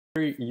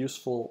Very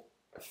useful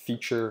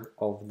feature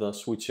of the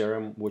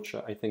SuiteCRM, which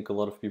I think a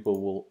lot of people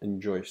will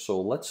enjoy.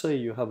 So let's say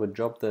you have a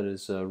job that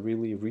is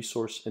really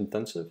resource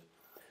intensive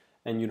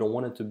and you don't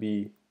want it to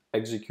be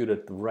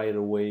executed right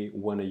away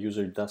when a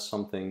user does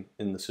something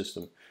in the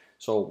system.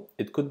 So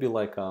it could be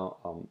like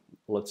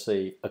let's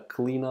say a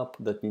cleanup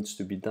that needs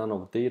to be done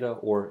of data,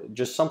 or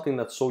just something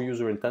that's so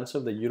user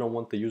intensive that you don't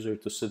want the user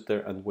to sit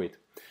there and wait.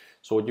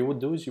 So what you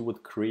would do is you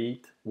would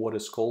create what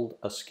is called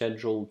a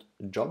scheduled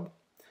job,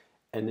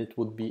 and it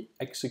would be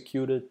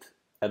executed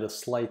at a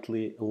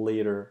slightly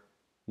later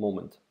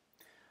moment.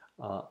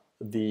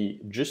 The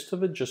gist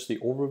of it, just the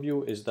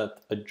overview, is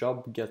that a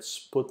job gets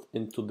put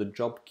into the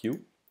job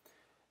queue,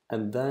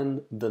 and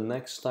then the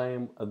next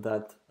time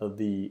that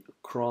the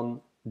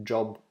cron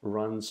job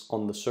runs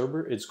on the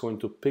server, it's going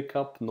to pick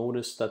up,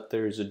 notice that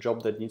there is a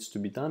job that needs to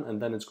be done,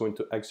 and then it's going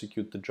to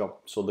execute the job.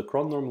 So the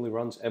cron normally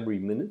runs every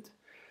minute.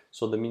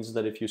 So that means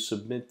that if you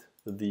submit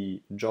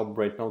the job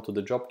right now to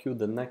the job queue,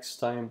 the next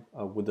time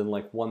within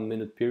like 1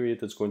 minute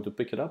period, it's going to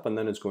pick it up and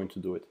then it's going to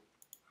do it.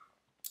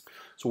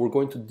 So we're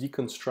going to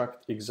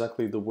deconstruct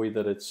exactly the way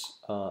that it's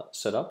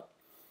set up.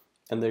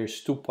 And there's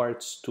two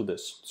parts to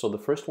this. So the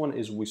first one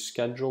is we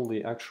schedule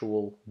the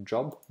actual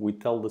job. We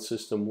tell the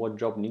system what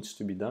job needs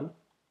to be done.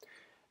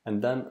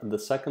 And then the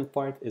second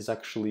part is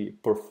actually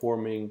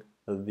performing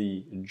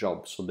the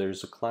job. So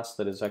there's a class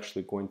that is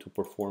actually going to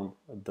perform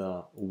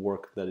the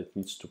work that it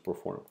needs to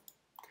perform.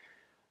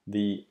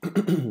 The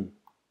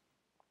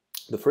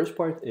first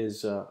part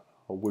is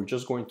we're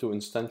just going to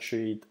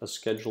instantiate a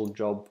scheduled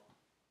job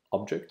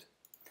object.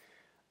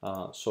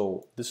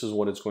 So this is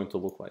what it's going to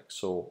look like.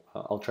 So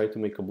I'll try to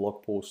make a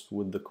blog post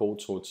with the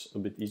code so it's a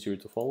bit easier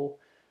to follow.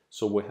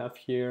 So we have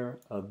here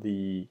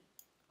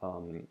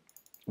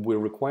we're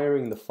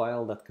requiring the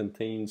file that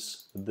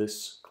contains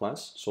this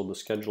class, so the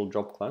scheduled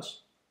job class.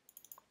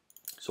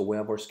 So we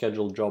have our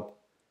scheduled job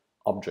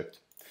object.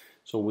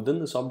 So within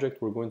this object,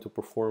 we're going to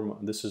perform,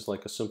 this is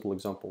like a simple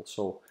example.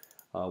 So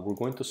we're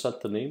going to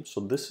set the name.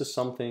 So this is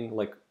something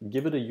like,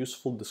 give it a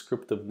useful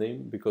descriptive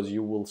name, because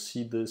you will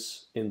see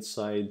this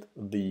inside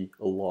the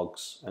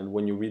logs. And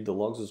when you read the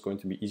logs, it's going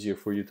to be easier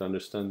for you to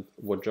understand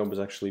what job is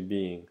actually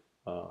being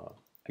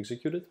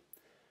executed.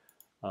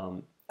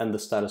 And the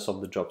status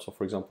of the job. So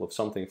for example, if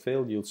something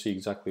failed, you'll see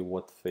exactly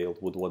what failed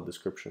with what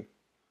description.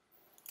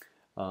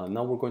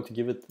 Now we're going to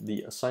give it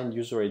the assigned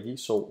user ID.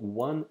 So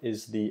 1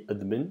 is the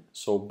admin.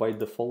 So by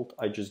default,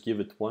 I just give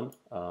it 1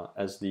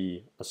 as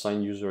the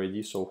assigned user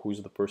ID. So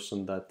who's the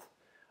person that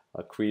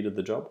created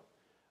the job.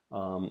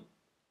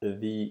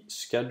 The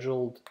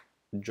scheduled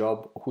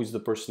job, who's the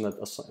person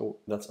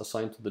that's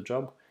assigned to the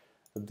job.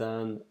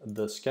 Then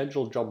the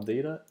scheduled job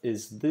data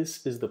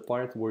this is the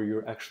part where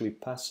you're actually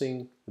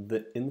passing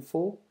the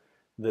info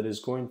that is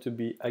going to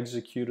be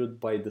executed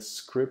by the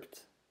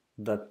script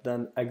that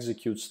then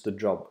executes the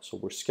job. So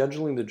we're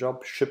scheduling the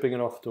job, shipping it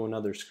off to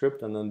another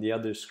script, and then the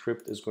other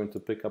script is going to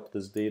pick up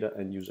this data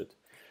and use it.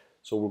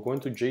 So we're going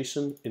to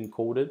JSON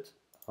encode it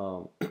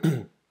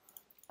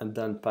and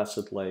then pass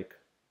it like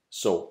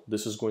so.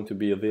 This is going to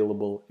be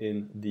available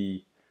in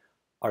the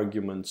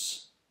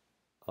arguments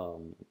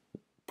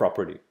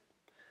property.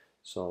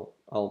 So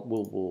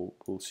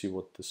we'll see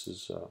what this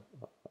is,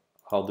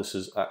 how this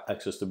is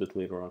accessed a bit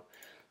later on.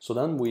 So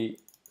then we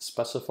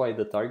specify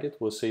the target.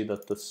 We'll say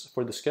that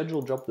for the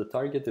scheduled job, the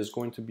target is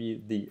going to be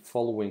the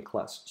following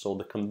class. So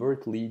the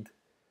convert lead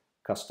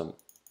custom.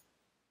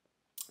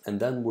 And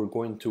then we're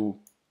going to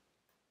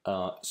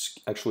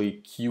actually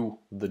queue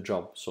the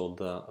job. So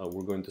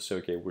we're going to say,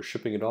 okay, we're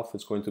shipping it off.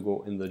 It's going to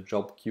go in the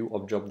job queue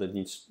of job that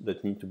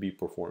need to be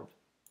performed.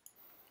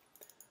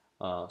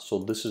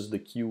 So this is the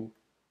queue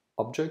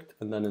object,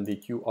 and then in the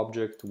queue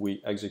object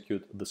we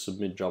execute the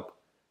submit job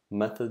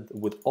method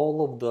with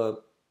all of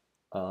the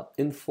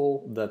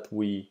info that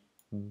we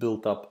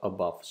built up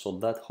above. So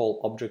that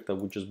whole object that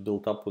we just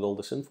built up with all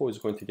this info is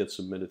going to get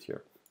submitted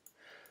here.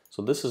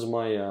 So this is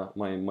my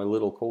my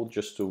little code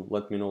just to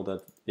let me know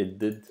that it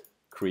did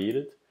create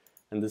it,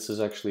 and this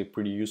is actually a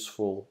pretty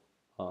useful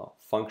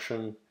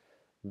function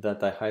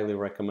that I highly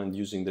recommend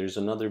using. There's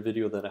another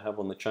video that I have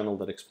on the channel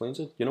that explains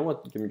it. You know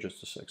what? Give me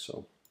just a sec.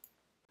 So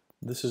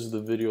this is the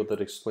video that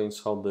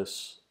explains how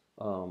this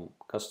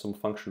custom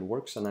function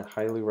works, and I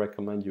highly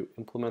recommend you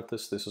implement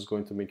this. This is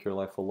going to make your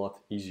life a lot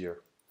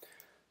easier.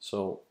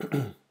 So,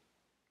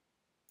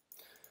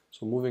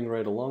 so moving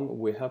right along,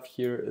 we have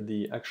here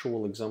the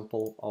actual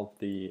example of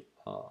the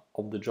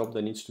job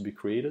that needs to be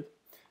created,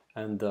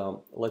 and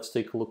let's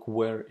take a look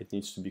where it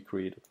needs to be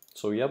created.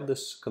 So you have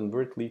this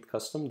convert lead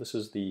custom. This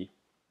is the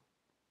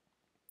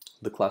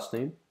class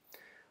name,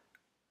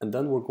 and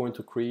then we're going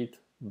to create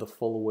the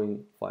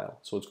following file.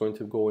 So it's going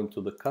to go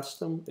into the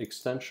custom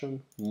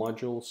extension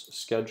modules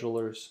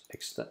schedulers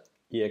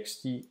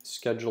ext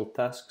schedule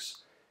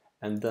tasks,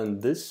 and then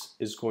this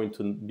is going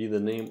to be the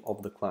name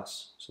of the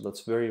class. So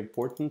that's very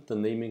important. The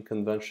naming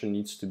convention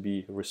needs to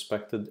be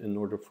respected in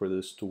order for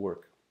this to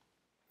work.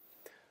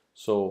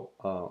 So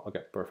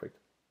okay, perfect.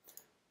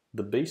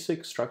 The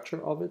basic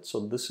structure of it, so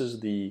this is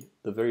the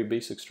very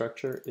basic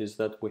structure, is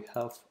that we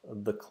have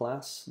the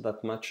class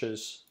that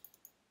matches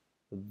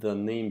the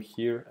name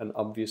here and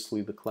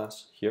obviously the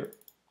class here.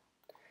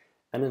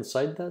 And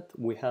inside that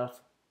we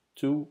have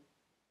two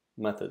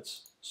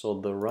methods.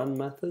 So the run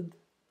method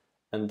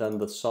and then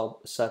the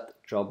set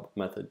job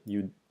method.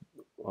 You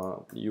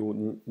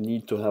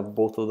need to have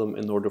both of them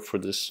in order for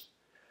this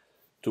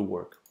to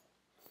work.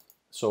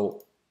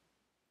 So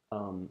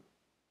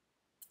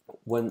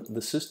when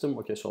the system,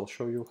 okay, so I'll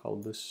show you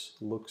how this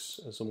looks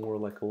as a more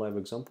like a live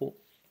example.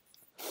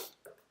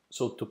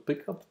 So to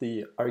pick up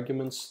the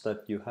arguments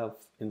that you have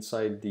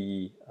inside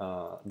the,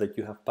 that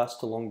you have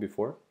passed along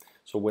before,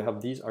 so we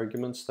have these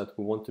arguments that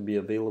we want to be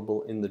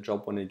available in the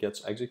job when it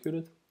gets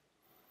executed.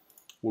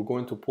 We're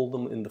going to pull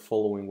them in the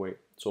following way.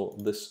 So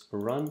this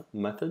run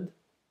method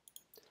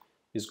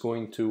is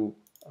going to,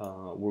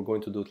 we're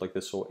going to do it like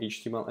this. So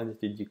HTML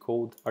entity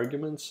decode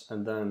arguments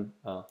and then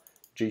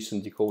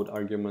JSON decode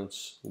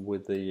arguments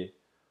with a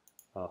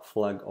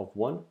flag of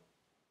 1.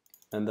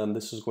 And then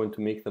this is going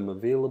to make them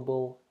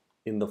available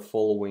in the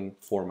following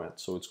format.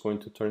 So it's going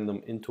to turn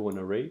them into an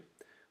array,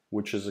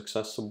 which is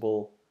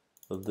accessible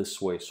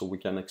this way. So we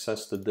can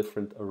access the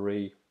different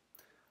array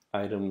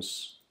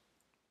items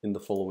in the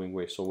following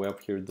way. So we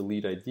have here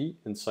delete ID.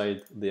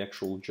 Inside the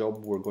actual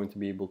job, we're going to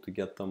be able to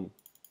get them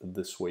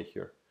this way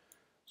here.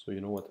 So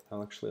you know what,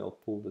 I'll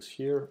pull this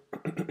here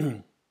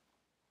and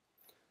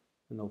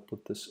I'll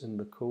put this in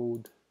the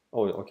code.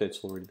 Oh, okay, it's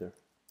already there.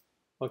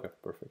 Okay,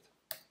 perfect.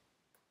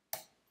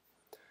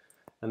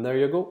 And there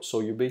you go. So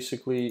you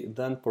basically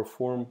then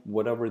perform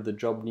whatever the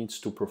job needs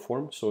to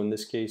perform. So in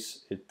this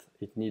case,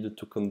 it needed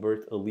to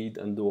convert a lead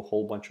and do a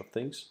whole bunch of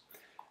things.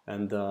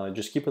 And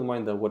just keep in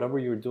mind that whatever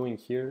you're doing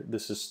here,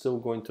 this is still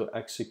going to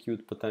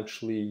execute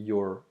potentially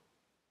your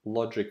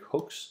logic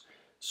hooks.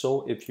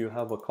 So if you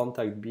have a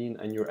contact bean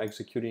and you're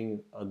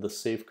executing the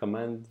save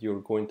command,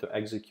 you're going to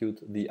execute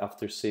the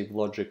after save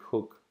logic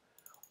hook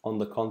on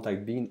the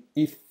contact bean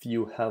if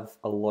you have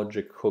a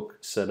logic hook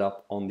set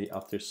up on the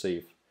after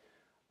save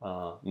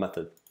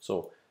method.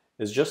 So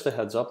it's just a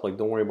heads up, like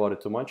don't worry about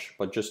it too much,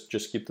 but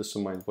just keep this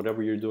in mind.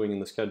 Whatever you're doing in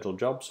the scheduled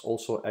jobs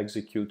also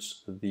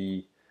executes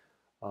the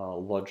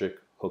logic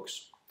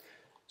hooks.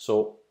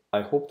 So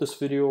I hope this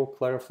video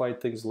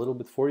clarified things a little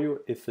bit for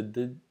you. If it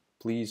did,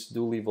 please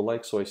do leave a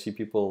like so I see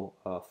people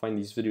find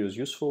these videos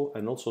useful,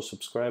 and also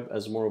subscribe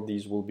as more of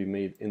these will be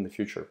made in the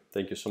future.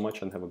 Thank you so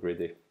much and have a great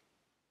day.